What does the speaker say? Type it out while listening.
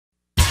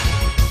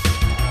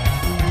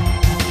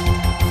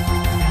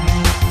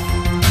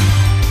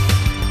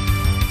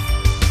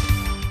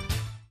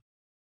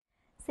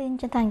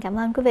chân thành cảm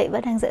ơn quý vị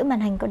vẫn đang giữ màn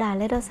hình của đài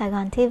Little Sài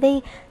Gòn TV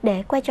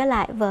để quay trở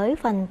lại với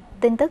phần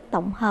tin tức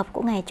tổng hợp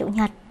của ngày Chủ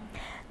nhật.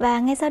 Và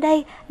ngay sau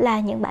đây là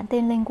những bản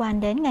tin liên quan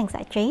đến ngành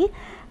giải trí.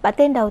 Bản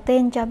tin đầu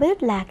tiên cho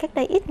biết là cách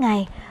đây ít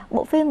ngày,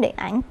 bộ phim điện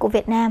ảnh của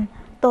Việt Nam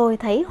Tôi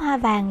Thấy Hoa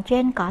Vàng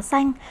Trên Cỏ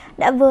Xanh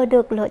đã vừa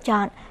được lựa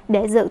chọn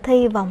để dự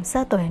thi vòng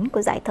sơ tuyển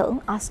của giải thưởng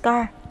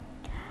Oscar.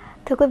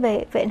 Thưa quý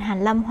vị, Viện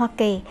Hàn lâm Hoa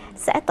Kỳ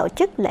sẽ tổ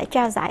chức lễ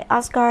trao giải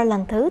Oscar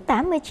lần thứ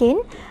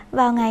 89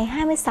 vào ngày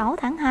 26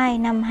 tháng 2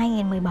 năm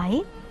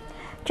 2017.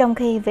 Trong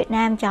khi Việt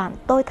Nam chọn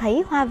Tôi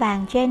Thấy Hoa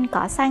Vàng Trên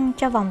Cỏ Xanh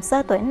cho vòng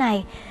sơ tuyển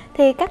này,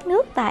 thì các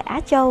nước tại Á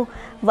Châu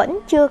vẫn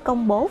chưa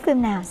công bố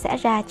phim nào sẽ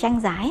ra tranh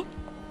giải.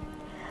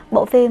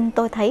 Bộ phim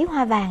Tôi Thấy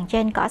Hoa Vàng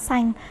Trên Cỏ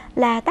Xanh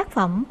là tác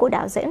phẩm của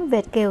đạo diễn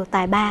Việt kiều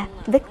tài ba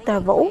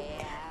Victor Vũ,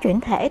 chuyển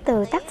thể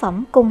từ tác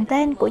phẩm cùng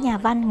tên của nhà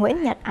văn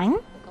Nguyễn Nhật Ánh.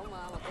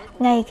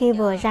 Ngay khi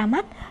vừa ra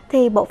mắt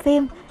thì bộ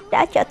phim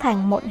đã trở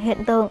thành một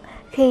hiện tượng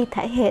khi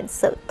thể hiện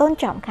sự tôn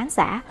trọng khán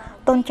giả,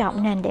 tôn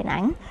trọng nền điện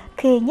ảnh,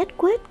 khi nhất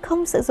quyết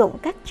không sử dụng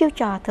các chiêu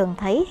trò thường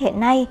thấy hiện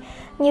nay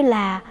như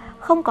là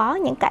không có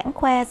những cảnh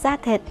khoe da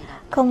thịt,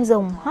 không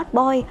dùng hot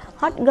boy,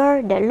 hot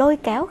girl để lôi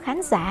kéo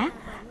khán giả,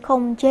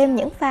 không chêm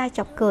những pha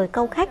chọc cười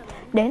câu khách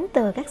đến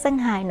từ các danh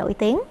hài nổi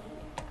tiếng.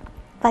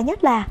 Và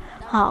nhất là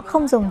họ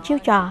không dùng chiêu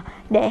trò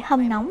để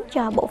hâm nóng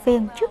cho bộ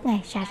phim trước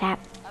ngày ra rạp.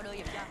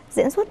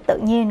 Diễn xuất tự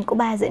nhiên của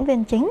ba diễn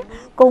viên chính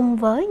cùng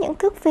với những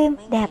thước phim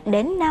đẹp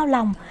đến nao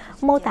lòng,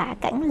 mô tả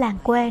cảnh làng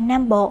quê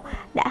Nam Bộ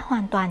đã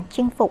hoàn toàn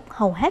chinh phục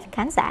hầu hết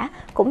khán giả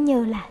cũng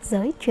như là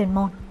giới chuyên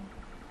môn.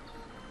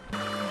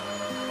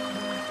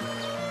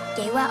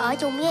 Chị qua ở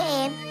chung với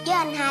em, với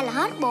anh hai là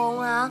hết buồn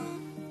à.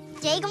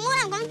 Chị cũng muốn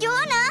làm công chúa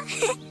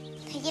nữa.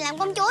 Thì chị làm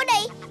công chúa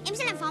đi, em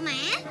sẽ làm phò mã.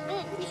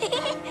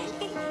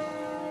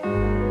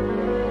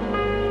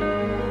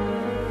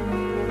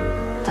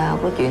 Tao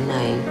có chuyện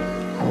này,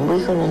 không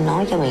biết có nên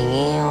nói cho mày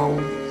nghe không?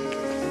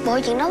 Bộ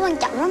chuyện đó quan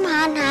trọng lắm hả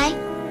anh hai?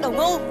 Đồ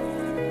ngu,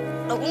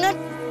 đồ con nít.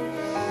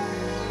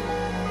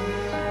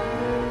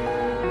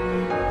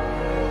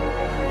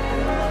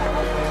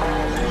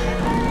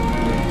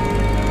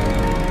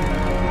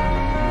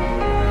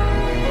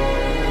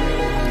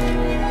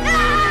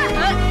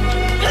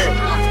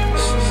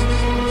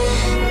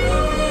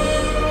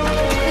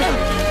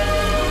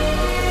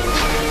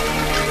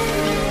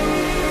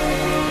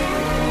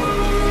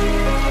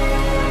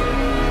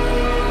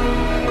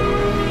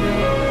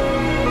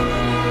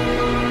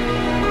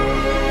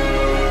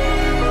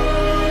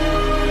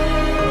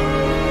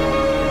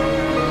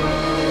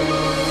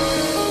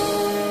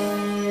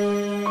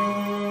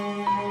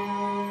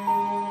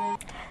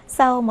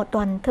 Sau một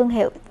tuần thương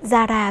hiệu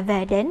Zara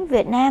về đến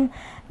Việt Nam,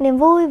 niềm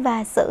vui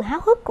và sự háo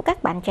hức của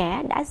các bạn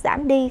trẻ đã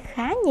giảm đi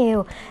khá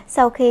nhiều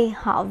sau khi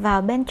họ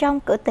vào bên trong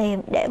cửa tiệm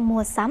để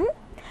mua sắm.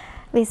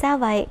 Vì sao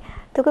vậy?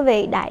 Thưa quý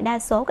vị, đại đa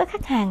số các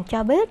khách hàng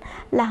cho biết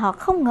là họ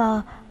không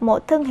ngờ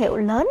một thương hiệu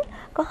lớn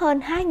có hơn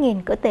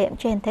 2.000 cửa tiệm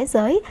trên thế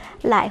giới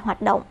lại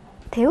hoạt động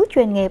thiếu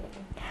chuyên nghiệp.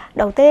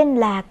 Đầu tiên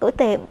là cửa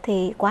tiệm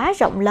thì quá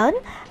rộng lớn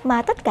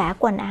mà tất cả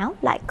quần áo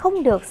lại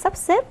không được sắp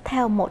xếp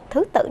theo một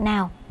thứ tự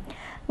nào.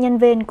 Nhân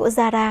viên của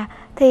Zara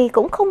thì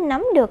cũng không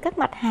nắm được các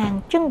mặt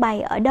hàng trưng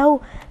bày ở đâu,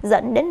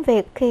 dẫn đến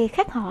việc khi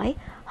khách hỏi,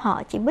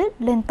 họ chỉ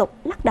biết liên tục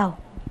lắc đầu.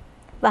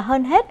 Và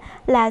hơn hết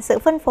là sự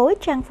phân phối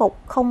trang phục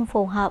không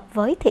phù hợp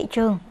với thị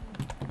trường.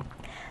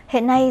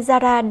 Hiện nay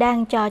Zara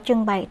đang cho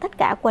trưng bày tất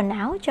cả quần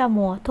áo cho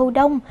mùa thu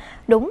đông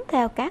đúng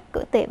theo các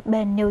cửa tiệm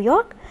bên New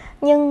York.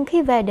 Nhưng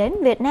khi về đến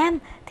Việt Nam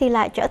thì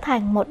lại trở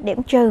thành một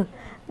điểm trừ,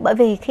 bởi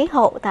vì khí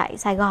hậu tại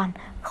Sài Gòn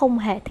không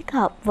hề thích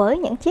hợp với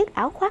những chiếc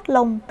áo khoác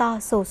lông to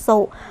xù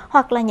xụ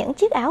hoặc là những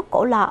chiếc áo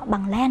cổ lọ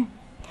bằng len.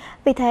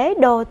 Vì thế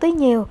đồ tuy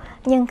nhiều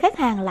nhưng khách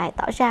hàng lại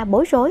tỏ ra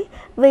bối rối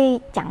vì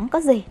chẳng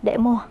có gì để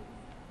mua.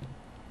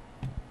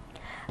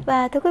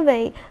 Và thưa quý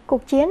vị,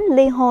 cuộc chiến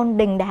ly hôn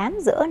đình đám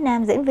giữa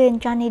nam diễn viên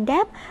Johnny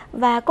Depp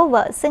và cô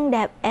vợ xinh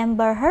đẹp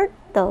Amber Heard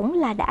tưởng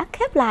là đã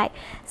khép lại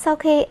sau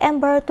khi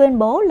Amber tuyên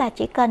bố là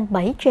chỉ cần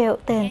 7 triệu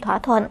tiền thỏa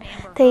thuận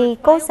thì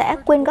cô sẽ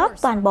quyên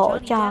góp toàn bộ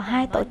cho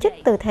 2 tổ chức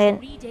từ thiện.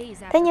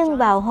 Thế nhưng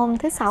vào hôm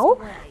thứ Sáu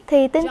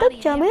thì tin tức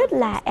cho biết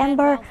là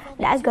Amber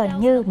đã gần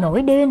như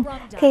nổi điên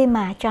khi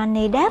mà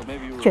Johnny Depp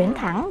chuyển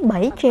thẳng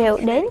 7 triệu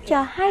đến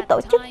cho 2 tổ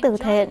chức từ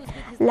thiện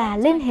là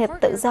Liên hiệp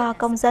Tự do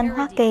Công dân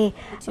Hoa Kỳ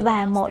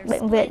và một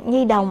bệnh viện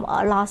nhi đồng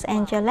ở Los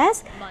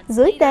Angeles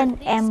dưới tên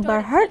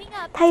Amber Heard,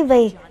 thay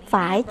vì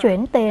phải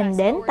chuyển tiền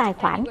đến tài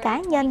khoản cá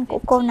nhân của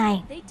cô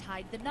này.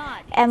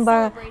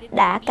 Amber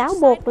đã cáo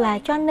buộc là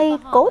Johnny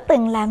cố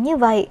tình làm như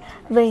vậy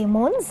vì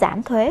muốn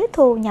giảm thuế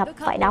thu nhập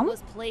phải đóng.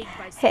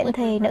 Hiện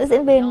thì nữ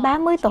diễn viên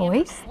 30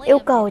 tuổi yêu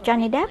cầu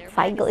Johnny Depp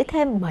phải gửi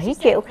thêm 7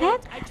 triệu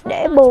khác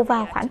để bù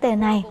vào khoản tiền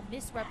này.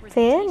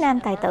 Phía nam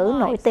tài tử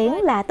nổi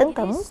tiếng là Tấn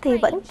Tấn thì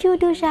vẫn chưa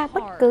đưa ra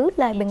bất cứ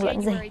lời bình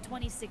luận gì.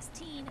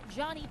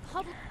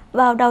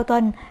 Vào đầu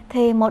tuần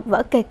thì một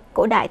vở kịch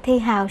của đại thi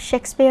hào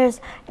Shakespeare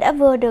đã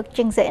vừa được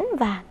trình diễn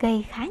và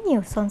gây khá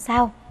nhiều xôn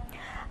xao.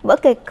 Vở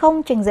kịch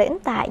không trình diễn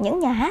tại những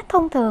nhà hát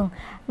thông thường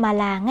mà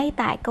là ngay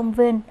tại công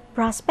viên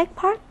Prospect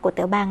Park của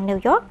tiểu bang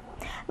New York.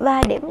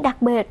 Và điểm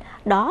đặc biệt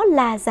đó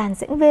là dàn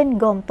diễn viên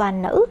gồm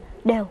toàn nữ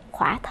đều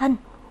khỏa thân.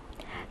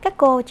 Các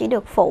cô chỉ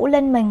được phủ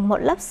lên mình một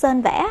lớp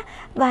sơn vẽ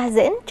và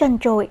diễn trần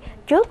trụi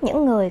trước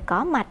những người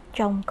có mặt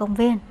trong công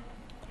viên.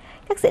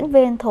 Các diễn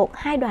viên thuộc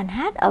hai đoàn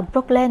hát ở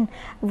Brooklyn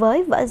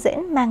với vở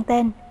diễn mang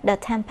tên The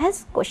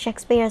Tempest của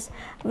Shakespeare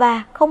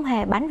và không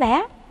hề bán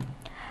vé.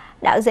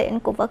 Đạo diễn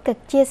của vở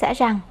kịch chia sẻ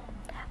rằng: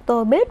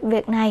 "Tôi biết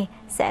việc này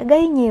sẽ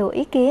gây nhiều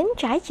ý kiến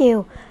trái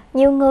chiều.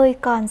 Nhiều người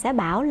còn sẽ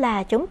bảo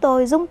là chúng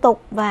tôi dung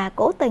tục và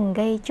cố tình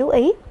gây chú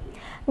ý.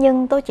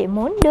 Nhưng tôi chỉ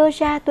muốn đưa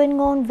ra tuyên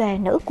ngôn về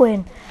nữ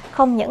quyền,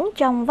 không những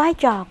trong vai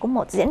trò của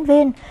một diễn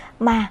viên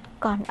mà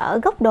còn ở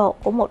góc độ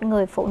của một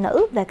người phụ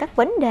nữ về các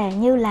vấn đề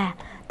như là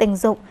tình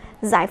dục,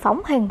 giải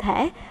phóng hình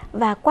thể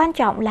và quan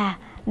trọng là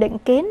định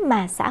kiến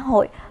mà xã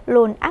hội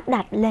luôn áp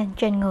đặt lên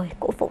trên người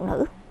của phụ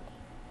nữ."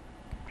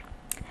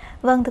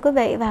 Vâng, thưa quý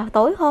vị, vào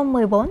tối hôm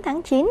 14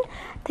 tháng 9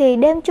 thì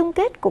đêm chung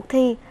kết cuộc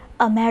thi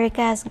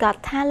America's Got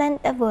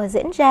Talent đã vừa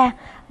diễn ra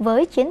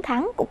với chiến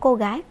thắng của cô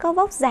gái có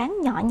vóc dáng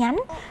nhỏ nhắn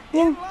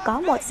nhưng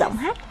có một giọng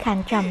hát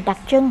khàn trầm đặc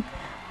trưng,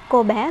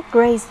 cô bé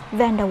Grace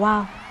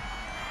Vanderwaal.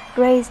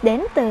 Grace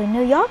đến từ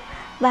New York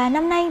và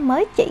năm nay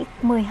mới chỉ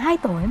 12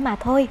 tuổi mà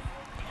thôi.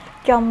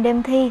 Trong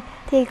đêm thi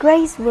thì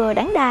Grace vừa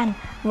đánh đàn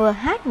vừa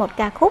hát một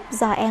ca khúc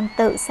do em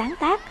tự sáng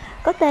tác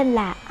có tên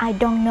là I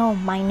Don't Know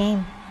My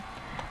Name.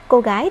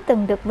 Cô gái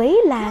từng được ví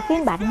là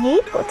phiên bản nhí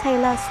của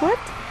Taylor Swift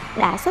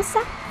đã xuất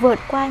sắc vượt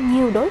qua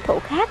nhiều đối thủ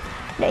khác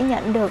để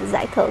nhận được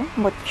giải thưởng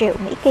 1 triệu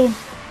Mỹ Kim.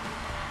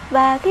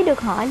 Và khi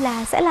được hỏi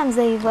là sẽ làm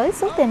gì với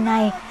số tiền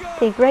này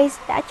thì Grace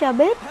đã cho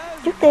biết: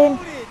 "Trước tiên,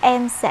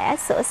 em sẽ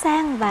sửa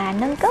sang và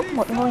nâng cấp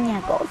một ngôi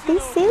nhà gỗ tí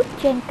xíu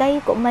trên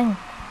cây của mình."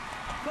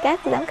 Các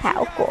giám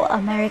khảo của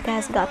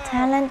America's Got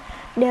Talent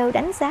đều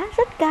đánh giá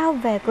rất cao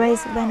về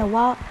Grace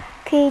Vanderwaal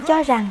khi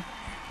cho rằng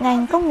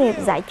ngành công nghiệp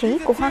giải trí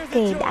của Hoa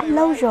Kỳ đã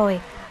lâu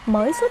rồi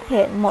mới xuất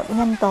hiện một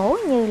nhân tố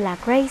như là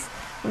Grace,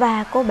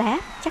 và cô bé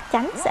chắc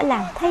chắn sẽ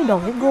làm thay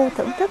đổi gu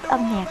thưởng thức âm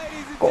nhạc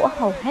của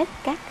hầu hết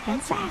các khán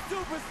giả.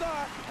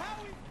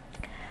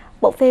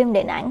 Bộ phim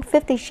điện ảnh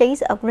 50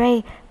 Shades of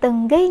Grey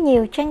từng gây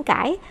nhiều tranh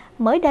cãi,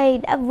 mới đây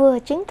đã vừa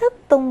chính thức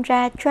tung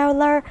ra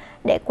trailer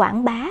để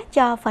quảng bá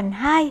cho phần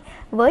 2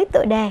 với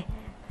tựa đề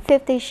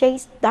 50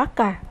 Shades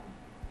Darker.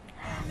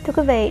 Thưa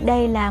quý vị,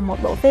 đây là một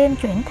bộ phim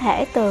chuyển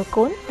thể từ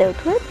cuốn tiểu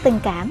thuyết tình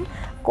cảm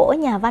của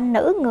nhà văn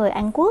nữ người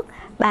Anh Quốc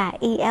bà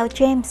E.L.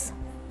 James.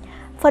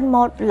 Phần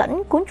 1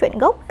 lẫn cuốn truyện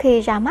gốc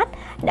khi ra mắt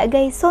đã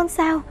gây xôn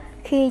xao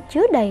khi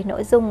chứa đầy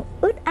nội dung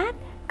ướt át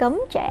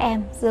cấm trẻ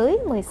em dưới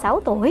 16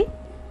 tuổi.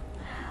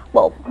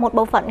 Một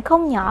bộ phận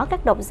không nhỏ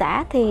các độc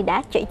giả thì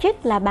đã chỉ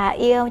trích là bà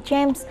E.L.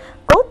 James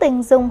cố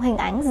tình dùng hình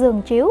ảnh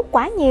giường chiếu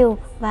quá nhiều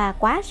và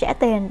quá rẻ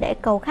tiền để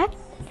câu khách.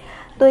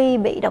 Tuy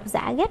bị độc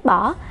giả ghét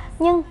bỏ,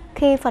 nhưng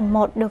khi phần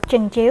 1 được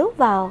trình chiếu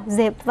vào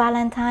dịp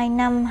Valentine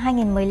năm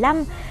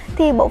 2015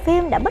 thì bộ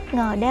phim đã bất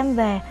ngờ đem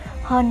về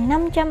hơn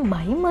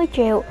 570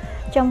 triệu,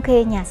 trong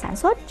khi nhà sản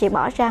xuất chỉ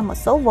bỏ ra một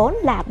số vốn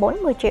là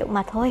 40 triệu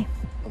mà thôi.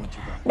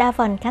 Đa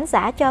phần khán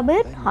giả cho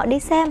biết họ đi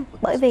xem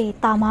bởi vì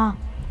tò mò.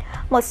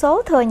 Một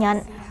số thừa nhận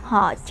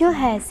họ chưa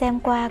hề xem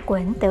qua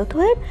quyển tiểu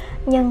thuyết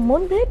nhưng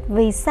muốn biết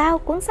vì sao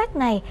cuốn sách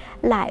này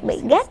lại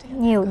bị ghét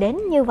nhiều đến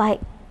như vậy.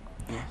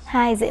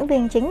 Hai diễn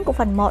viên chính của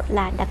phần 1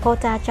 là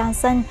Dakota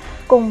Johnson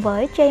cùng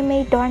với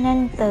Jamie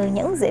Dornan từ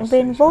những diễn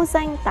viên vô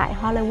danh tại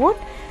Hollywood,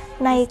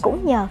 nay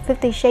cũng nhờ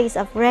 50 Shades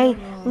of Grey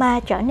mà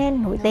trở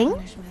nên nổi tiếng.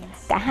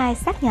 Cả hai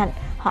xác nhận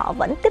họ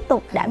vẫn tiếp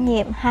tục đảm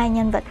nhiệm hai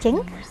nhân vật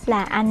chính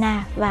là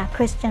Anna và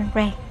Christian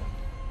Grey.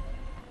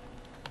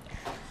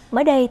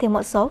 Mới đây thì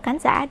một số khán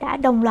giả đã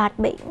đồng loạt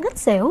bị ngất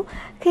xỉu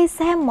khi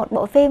xem một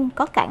bộ phim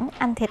có cảnh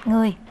ăn thịt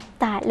người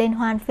tại Liên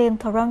hoan phim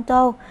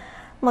Toronto.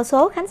 Một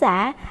số khán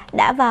giả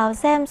đã vào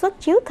xem suất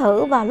chiếu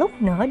thử vào lúc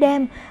nửa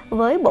đêm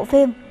với bộ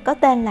phim có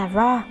tên là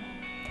Raw.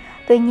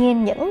 Tuy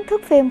nhiên, những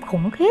thước phim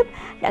khủng khiếp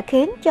đã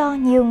khiến cho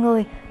nhiều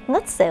người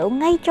ngất xỉu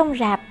ngay trong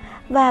rạp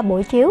và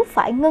buổi chiếu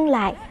phải ngưng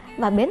lại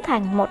và biến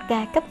thành một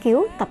ca cấp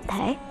cứu tập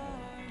thể.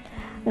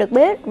 Được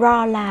biết,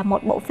 Raw là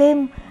một bộ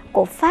phim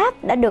của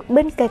Pháp đã được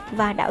biên kịch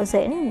và đạo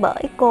diễn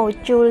bởi cô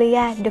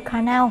Julia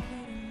Ducournau.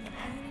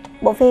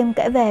 Bộ phim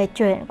kể về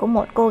chuyện của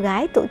một cô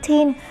gái tuổi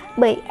teen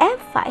bị ép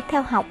phải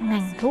theo học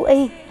ngành thú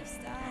y.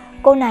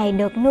 Cô này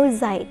được nuôi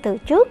dạy từ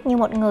trước như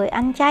một người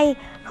ăn chay,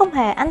 không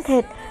hề ăn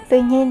thịt.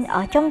 Tuy nhiên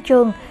ở trong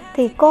trường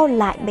thì cô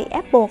lại bị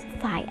ép buộc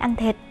phải ăn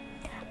thịt.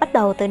 Bắt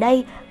đầu từ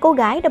đây, cô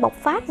gái đã bộc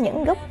phát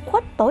những góc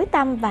khuất tối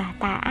tăm và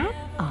tà ác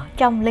ở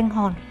trong linh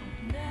hồn.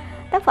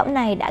 Tác phẩm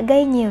này đã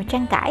gây nhiều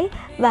tranh cãi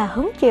và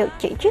hứng chịu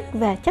chỉ trích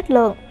về chất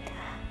lượng.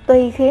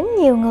 Tuy khiến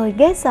nhiều người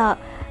ghê sợ,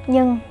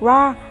 nhưng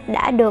Raw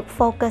đã được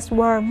Focus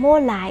World mua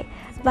lại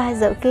và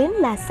dự kiến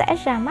là sẽ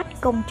ra mắt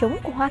công chúng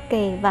của Hoa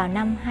Kỳ vào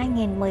năm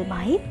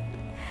 2017.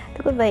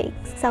 Thưa quý vị,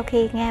 sau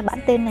khi nghe bản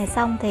tin này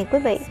xong thì quý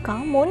vị có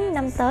muốn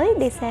năm tới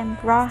đi xem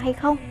Raw hay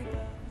không?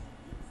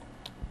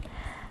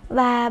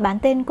 Và bản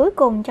tin cuối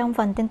cùng trong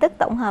phần tin tức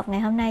tổng hợp ngày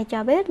hôm nay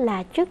cho biết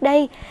là trước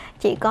đây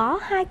chỉ có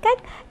 2 cách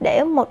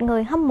để một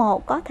người hâm mộ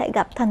có thể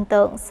gặp thần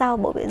tượng sau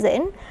buổi biểu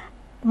diễn.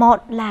 một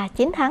là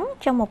chiến thắng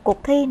trong một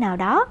cuộc thi nào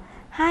đó,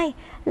 hai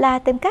là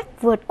tìm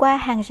cách vượt qua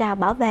hàng rào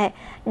bảo vệ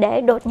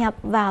để đột nhập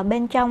vào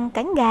bên trong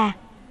cánh gà.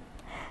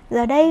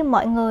 Giờ đây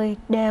mọi người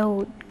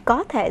đều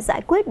có thể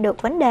giải quyết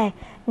được vấn đề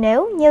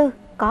nếu như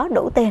có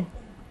đủ tiền.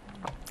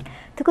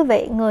 Thưa quý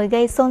vị, người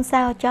gây xôn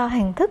xao cho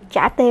hình thức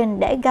trả tiền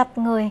để gặp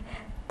người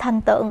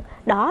thần tượng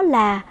đó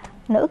là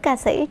nữ ca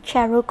sĩ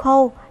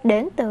Cherukho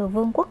đến từ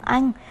Vương quốc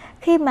Anh,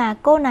 khi mà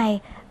cô này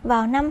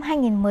vào năm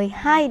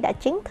 2012 đã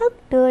chính thức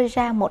đưa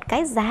ra một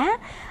cái giá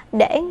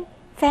để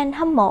fan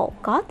hâm mộ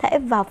có thể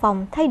vào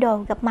phòng thay đồ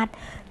gặp mặt,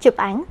 chụp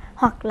ảnh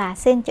hoặc là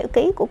xin chữ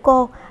ký của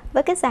cô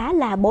với cái giá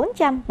là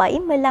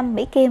 475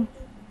 Mỹ Kim.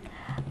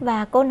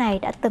 Và cô này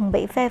đã từng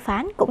bị phê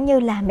phán cũng như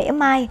là mỉa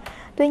mai.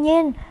 Tuy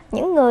nhiên,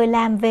 những người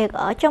làm việc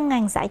ở trong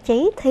ngành giải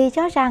trí thì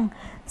cho rằng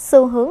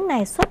xu hướng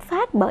này xuất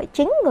phát bởi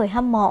chính người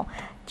hâm mộ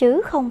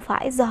chứ không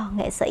phải do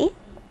nghệ sĩ.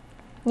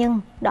 Nhưng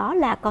đó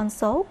là con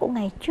số của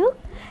ngày trước.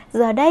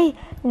 Giờ đây,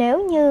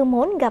 nếu như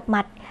muốn gặp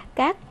mặt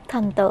các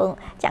thần tượng,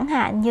 chẳng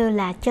hạn như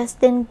là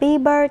Justin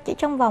Bieber chỉ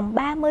trong vòng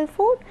 30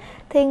 phút,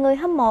 thì người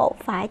hâm mộ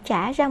phải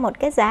trả ra một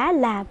cái giá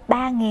là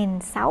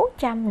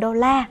 3.600 đô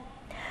la.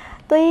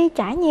 Tuy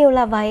trả nhiều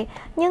là vậy,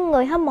 nhưng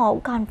người hâm mộ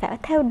còn phải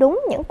theo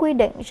đúng những quy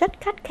định rất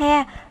khắt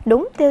khe,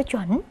 đúng tiêu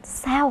chuẩn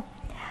sao?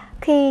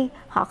 Khi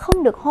họ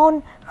không được hôn,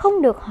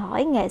 không được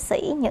hỏi nghệ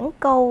sĩ những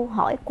câu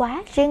hỏi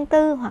quá riêng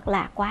tư hoặc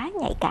là quá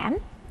nhạy cảm.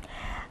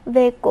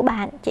 Việc của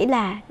bạn chỉ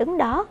là đứng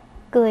đó,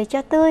 cười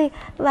cho tươi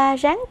và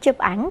ráng chụp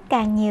ảnh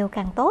càng nhiều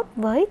càng tốt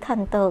với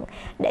thần tượng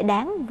để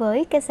đáng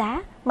với cái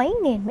giá mấy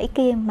nghìn Mỹ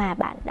Kim mà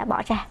bạn đã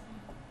bỏ ra.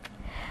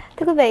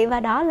 Thưa quý vị, và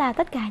đó là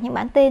tất cả những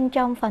bản tin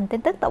trong phần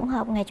tin tức tổng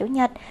hợp ngày Chủ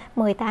nhật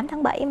 18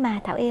 tháng 7 mà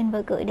Thảo Yên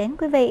vừa gửi đến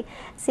quý vị.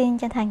 Xin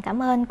chân thành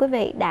cảm ơn quý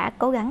vị đã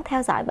cố gắng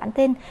theo dõi bản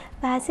tin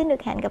và xin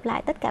được hẹn gặp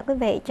lại tất cả quý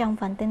vị trong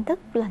phần tin tức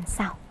lần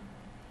sau.